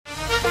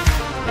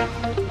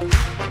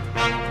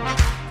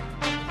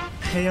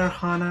Hey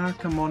Arhanna,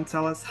 come on,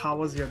 tell us how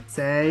was your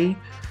day?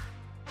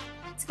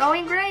 It's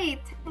going great.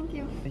 Thank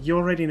you. You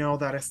already know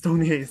that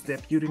Estonia is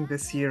debuting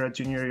this year at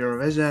Junior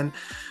Eurovision.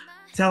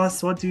 Tell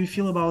us, what do you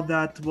feel about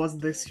that? Was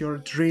this your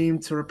dream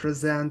to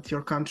represent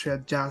your country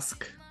at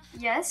JESC?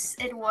 Yes,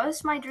 it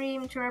was my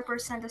dream to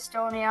represent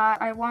Estonia.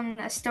 I won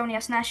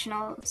Estonia's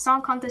national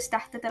song contest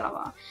Tähtede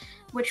Lava,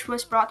 which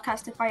was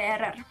broadcasted by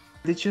ERR.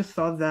 Did you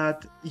thought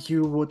that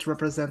you would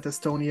represent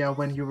Estonia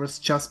when you were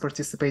just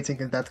participating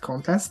in that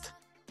contest?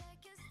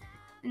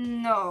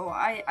 No,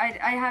 I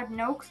had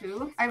no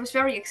clue. I was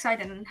very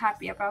excited and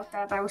happy about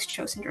that I was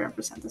chosen to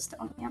represent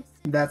Estonia.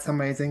 That's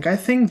amazing. I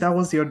think that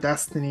was your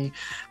destiny,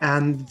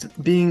 and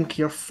being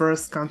your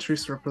first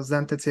country's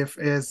representative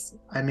is,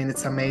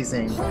 it's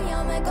amazing.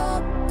 Hoiame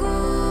Kokku,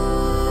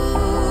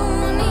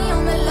 nii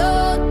on meil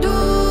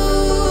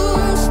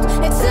lootust,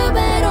 et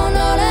sõber on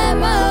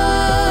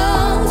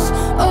olemas,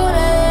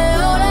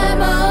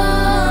 olemas.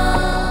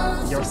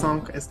 Your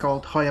song is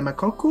called Hoiame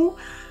Kokku.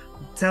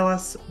 Tell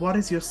us, what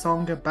is your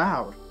song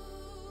about?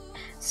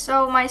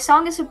 So my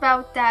song is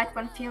about that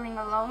when feeling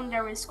alone,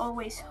 there is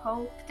always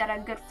hope that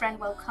a good friend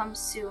will come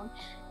soon.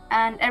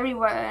 And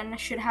everyone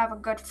should have a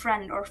good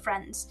friend or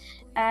friends,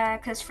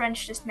 because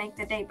friends just make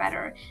the day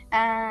better.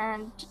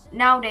 And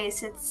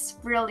nowadays it's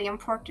really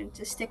important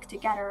to stick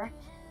together.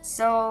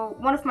 So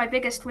one of my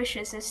biggest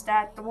wishes is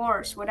that the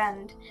wars would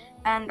end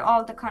and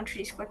all the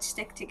countries would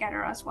stick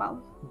together as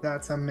well.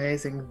 That's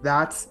amazing.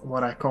 That's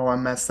what I call a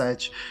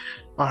message.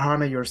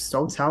 Arhanna, you're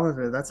so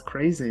talented. That's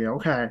crazy.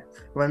 Okay,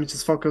 let me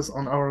just focus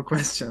on our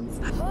questions.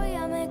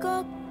 Hoiame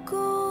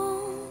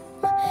kokku,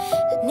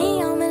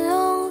 nii on meil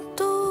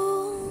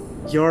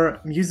lootust. Your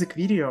music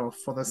video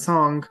for the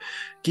song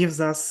gives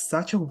us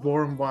such a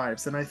warm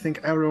vibes, and I think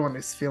everyone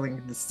is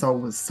feeling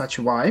such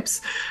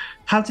vibes.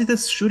 How did the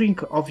shooting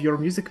of your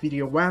music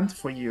video went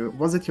for you?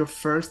 Was it your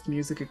first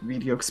music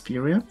video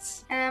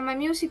experience? My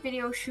music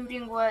video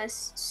shooting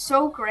was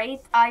so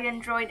great. I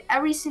enjoyed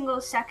every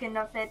single second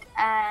of it,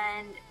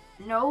 and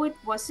no, it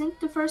wasn't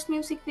the first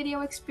music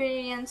video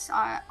experience.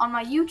 On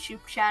my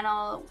YouTube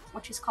channel,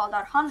 which is called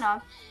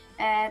Arhanna,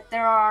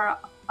 there are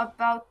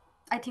about,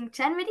 I think,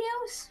 10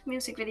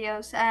 music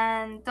videos,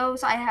 and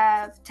those I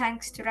have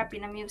thanks to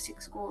Räpina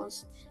Music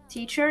School's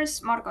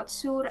teachers, Margot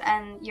Suur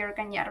and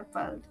Jürgen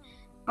Järvpõld,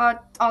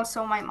 but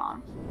also my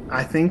mom.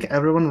 I think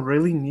everyone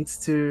really needs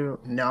to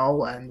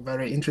know, and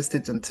very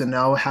interested to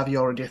know, have you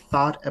already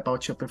thought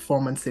about your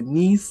performance in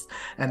Nice?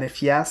 And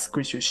if yes,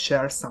 could you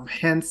share some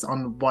hints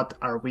on what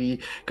are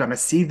we gonna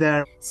see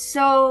there?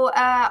 So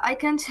I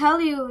can tell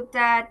you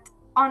that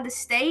on the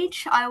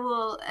stage I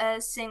will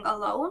sing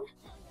alone,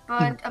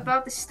 but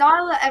about the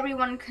style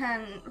everyone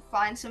can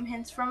find some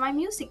hints from my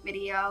music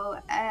video,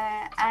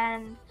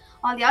 and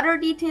all the other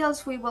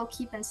details we will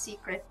keep in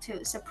secret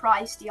to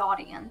surprise the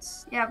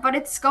audience. Yeah, but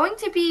it's going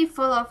to be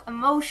full of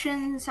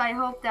emotions. I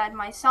hope that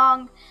my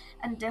song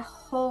and the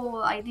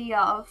whole idea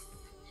of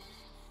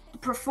the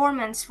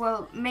performance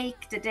will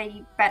make the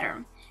day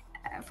better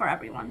for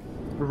everyone.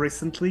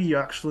 Recently, you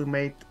actually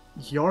made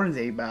your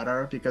day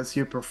better because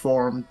you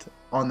performed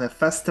on a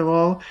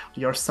festival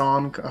your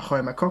song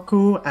Hoiame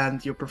Kokku,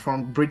 and you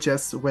performed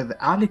Bridges with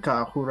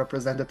Alika, who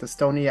represented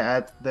Estonia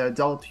at the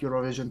Adult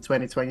Eurovision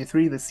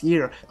 2023 this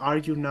year. Are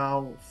you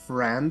now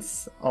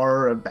friends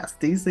or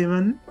besties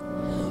even?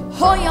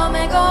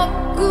 Hoiame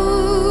kokku,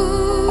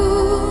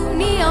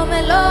 nii on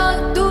meil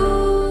lootust.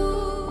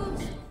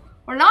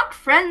 We're not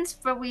friends,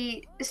 but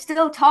we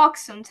still talk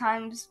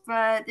sometimes.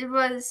 But it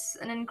was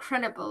an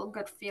incredible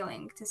good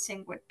feeling to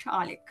sing with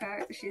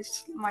Alika.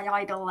 She's my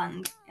idol,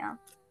 and yeah.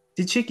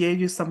 Did she give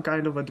you some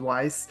kind of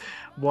advice?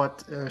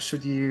 What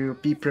should you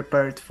be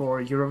prepared for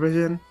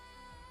Eurovision?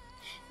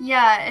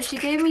 Yeah, she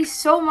gave me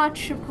so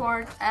much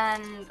support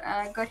and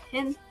good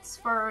hints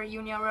for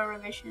Junior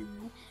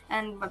Eurovision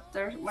and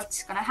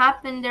what's gonna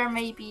happen there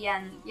maybe,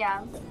 and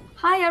yeah.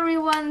 Hi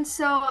everyone,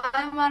 so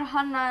I'm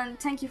Arhanna and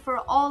thank you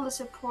for all the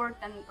support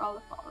and all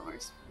the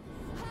followers.